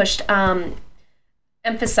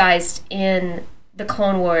emphasized in the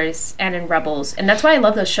Clone Wars and in Rebels. And that's why I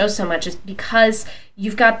love those shows so much, is because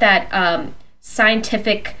you've got that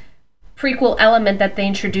scientific prequel element that they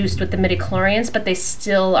introduced with the midichlorians, but they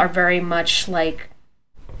still are very much like,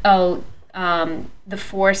 the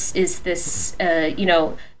Force is this,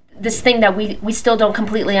 this thing that we still don't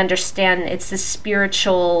completely understand. It's this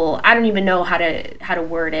spiritual. I don't even know how to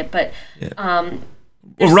word it, but well,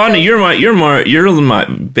 Rodney, you're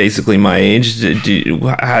basically my age. Did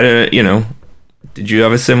you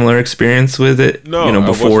have a similar experience with it? No,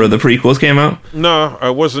 before the prequels came out. No,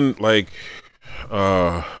 I wasn't like,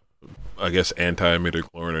 I guess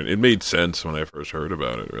anti-midichlorian. It made sense when I first heard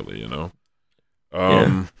about it. Really,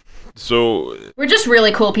 So we're just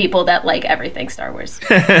really cool people that like everything Star Wars.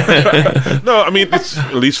 No, I mean, it's,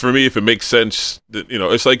 at least for me, if it makes sense, that,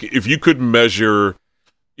 it's like if you could measure,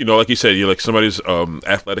 like you said, like somebody's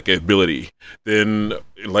athletic ability, then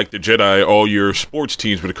like the Jedi, all your sports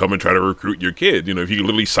teams would come and try to recruit your kid. If you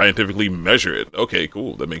literally scientifically measure it, okay,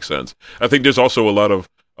 cool, that makes sense. I think there's also a lot of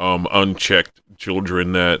unchecked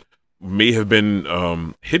children that may have been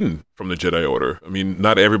hidden from the Jedi Order. I mean,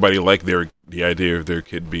 not everybody liked the idea of their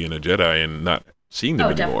kid being a Jedi and not seeing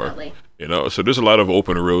them anymore. Definitely. So there's a lot of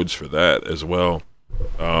open roads for that as well.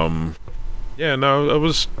 I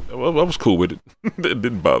was cool with it. It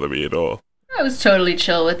didn't bother me at all. I was totally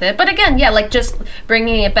chill with it. But again, like just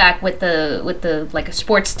bringing it back with the like a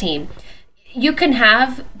sports team, you can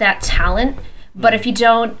have that talent, but if you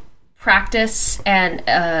don't practice and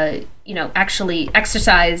actually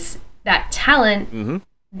exercise that talent,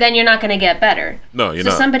 then you're not going to get better. No, you're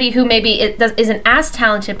not. So somebody who maybe isn't as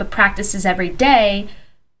talented but practices every day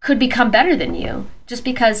could become better than you, just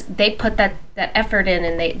because they put that effort in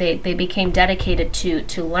and they became dedicated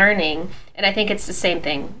to learning. And I think it's the same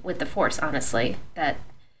thing with the Force, honestly, that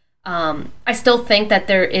I still think that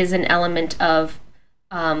there is an element of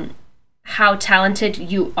how talented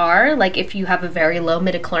you are. Like if you have a very low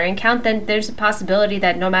midichlorian count, then there's a possibility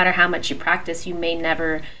that no matter how much you practice, you may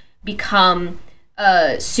never become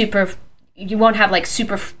you won't have like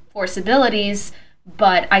super Force abilities.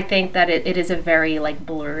 But I think that it is a very like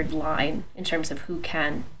blurred line in terms of who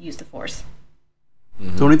can use the Force.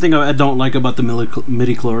 The only thing I don't like about the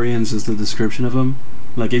midichlorians is the description of them.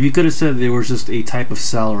 Like if you could have said they were just a type of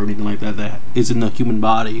cell or anything like that is in the human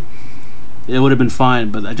body, it would have been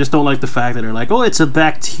fine. But I just don't like the fact that they're like, it's a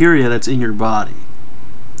bacteria that's in your body.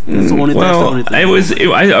 That's the only thing. I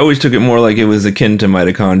always took it more like it was akin to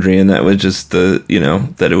mitochondria, and that was just that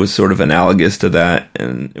it was sort of analogous to that,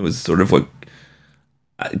 and it was sort of what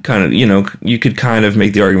kind of, you could kind of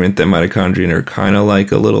make the argument that mitochondria are kind of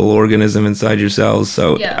like a little organism inside your cells.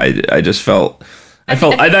 So I just felt I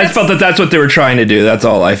felt that that's what they were trying to do. That's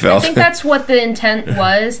all I felt. I think that's what the intent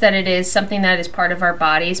was, that it is something that is part of our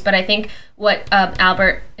bodies. But I think what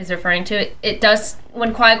Albert is referring to, it does,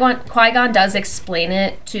 when Qui-Gon does explain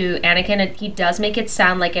it to Anakin, he does make it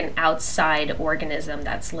sound like an outside organism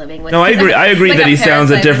that's living with. No, I agree. I agree that he sounds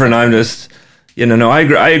it different. I'm just,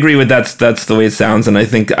 I agree with that's the way it sounds, and I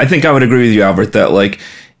think I would agree with you, Albert, that like.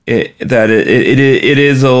 It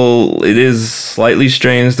is slightly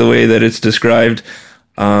strange the way that it's described,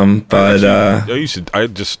 but I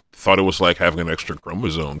just thought it was like having an extra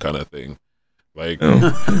chromosome kind of thing. Like,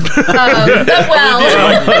 well,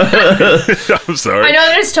 I'm sorry. I know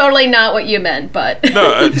that's totally not what you meant, but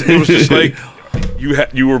no, it was just like,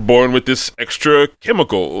 you were born with this extra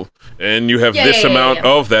chemical, and you have this amount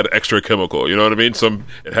of that extra chemical. You know what I mean?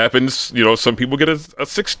 It happens. You know, some people get a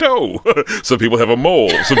sixth toe. Some people have a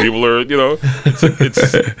mole. Some people are, you know, it's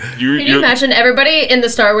Can you imagine everybody in the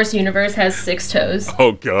Star Wars universe has 6 toes?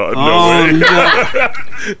 Oh God, no way. No.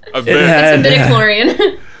 It's a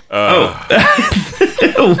midichlorian.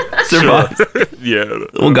 Survive. Sure. Yeah,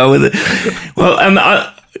 we'll go with it.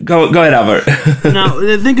 Well, go ahead, Albert. Now,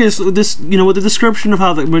 the thing is, this, you know, with the description of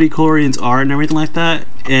how the midichlorians are and everything like that,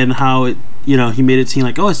 and how it, you know, he made it seem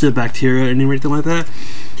like, oh, it's the bacteria and everything like that.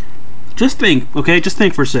 Just think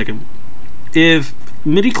for a second. If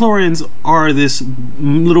midichlorians are this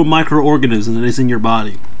little microorganism that is in your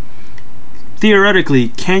body, theoretically,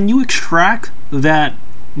 can you extract that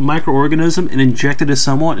microorganism and inject it to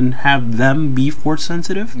someone and have them be force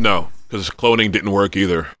sensitive? No, because cloning didn't work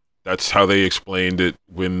either. That's how they explained it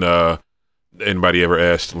when anybody ever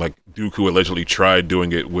asked. Like, Dooku allegedly tried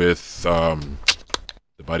doing it with the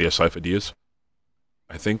body of Cypher Diaz,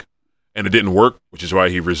 I think, and it didn't work, which is why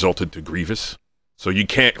he resulted to Grievous. So you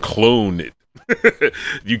can't clone it.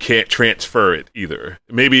 You can't transfer it either.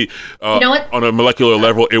 Maybe you know what? On a molecular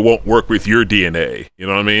level, it won't work with your DNA. You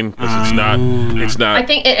know what I mean? Because it's not. I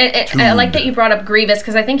think I like that you brought up Grievous,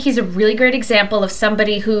 because I think he's a really great example of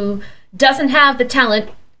somebody who doesn't have the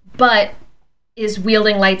talent, but is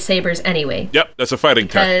wielding lightsabers anyway. Yep, that's a fighting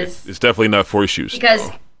tactic. It's definitely not force use. Because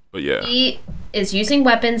but yeah, he is using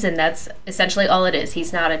weapons, and that's essentially all it is.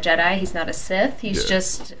 He's not a Jedi. He's not a Sith. He's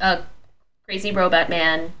just a crazy robot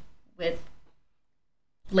man with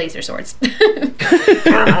laser swords. Amazing.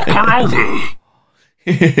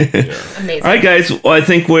 All right, guys. Well, I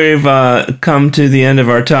think we've come to the end of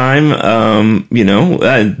our time. You know,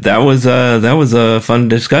 that was a fun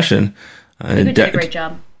discussion. You did a great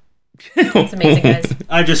job. It's amazing, guys.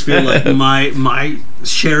 I just feel like my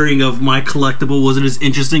sharing of my collectible wasn't as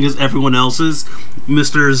interesting as everyone else's,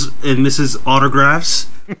 Mr.'s and Mrs. autographs.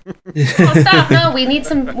 Oh, stop! No, we need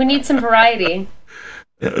some variety.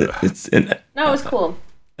 No, it was cool.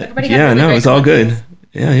 Everybody had really it's all good.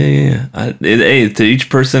 Yeah. Hey, to each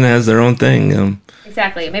person has their own thing.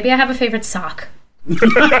 Exactly. Maybe I have a favorite sock.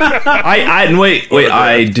 I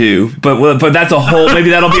do, but that's a whole. Maybe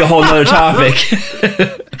that'll be a whole other topic.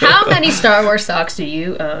 How many Star Wars socks do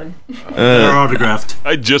you own? They're autographed.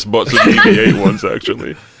 I just bought some BB-8 ones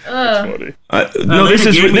actually. That's funny. No,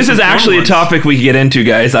 this is actually a topic we can get into,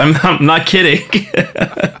 guys. I'm not kidding.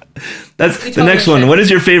 That's the next one. What is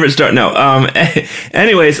your favorite Star? No.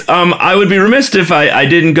 Anyways, I would be remiss if I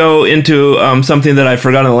didn't go into something that I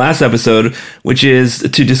forgot in the last episode, which is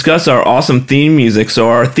to discuss our awesome theme music. So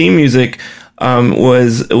our theme music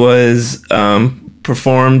was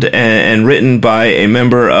performed and written by a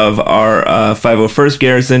member of our 501st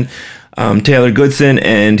Garrison, Taylor Goodson,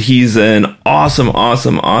 and he's an awesome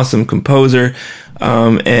composer.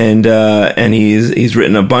 And he's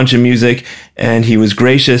written a bunch of music, and he was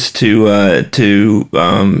gracious to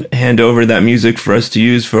hand over that music for us to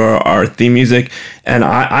use for our theme music, and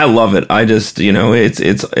I love it. I just,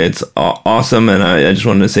 it's awesome, and I just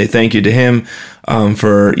wanted to say thank you to him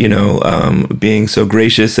for being so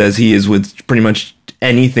gracious as he is with pretty much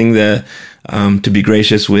anything to be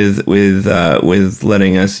gracious with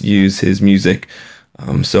letting us use his music.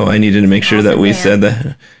 So I needed to make sure that we said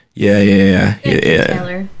that. Yeah. Thank you,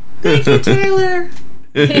 Taylor. Thank you, Taylor.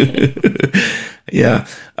 Yeah.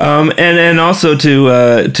 And also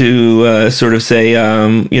to sort of say,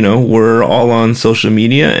 we're all on social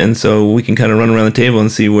media, and so we can kind of run around the table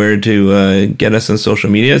and see where to get us on social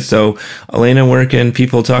media. So, Elena, where can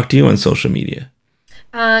people talk to you on social media?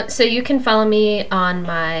 So you can follow me on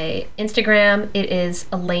my Instagram. It is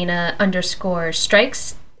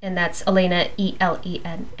Elena_strikes, and that's Elena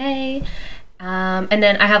ELENA. And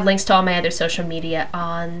then I have links to all my other social media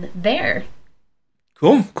on there.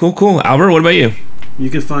 Cool. Albert, what about you? You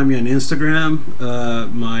can find me on Instagram.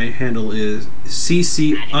 My handle is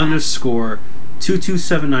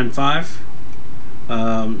CC_22795.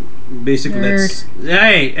 Basically, Nerd. That's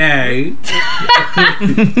hey.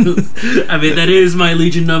 I mean, that is my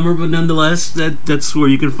Legion number, but nonetheless, that's where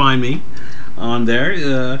you can find me on there.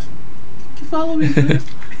 You can follow me.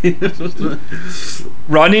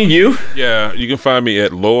 Rodney, you? Yeah, you can find me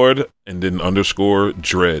at Lord and then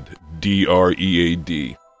 _Dread,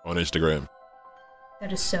 DREAD on Instagram.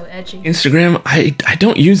 That is so edgy. Instagram? I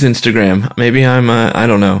don't use Instagram. Maybe I'm I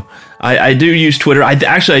don't know. I do use Twitter. I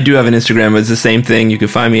do have an Instagram, but it's the same thing. You can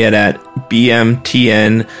find me at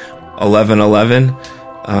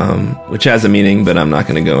BMTN1111, which has a meaning, but I'm not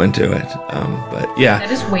going to go into it. But yeah. That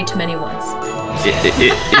is way too many ones.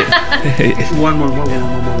 One more.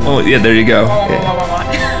 Oh, yeah, there you go.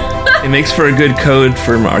 It makes for a good code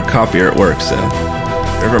for our copier at work, so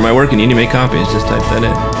wherever am I working, you need to make copies, just type that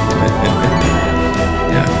in.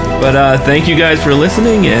 Yeah. But thank you guys for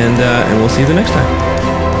listening, and we'll see you the next time.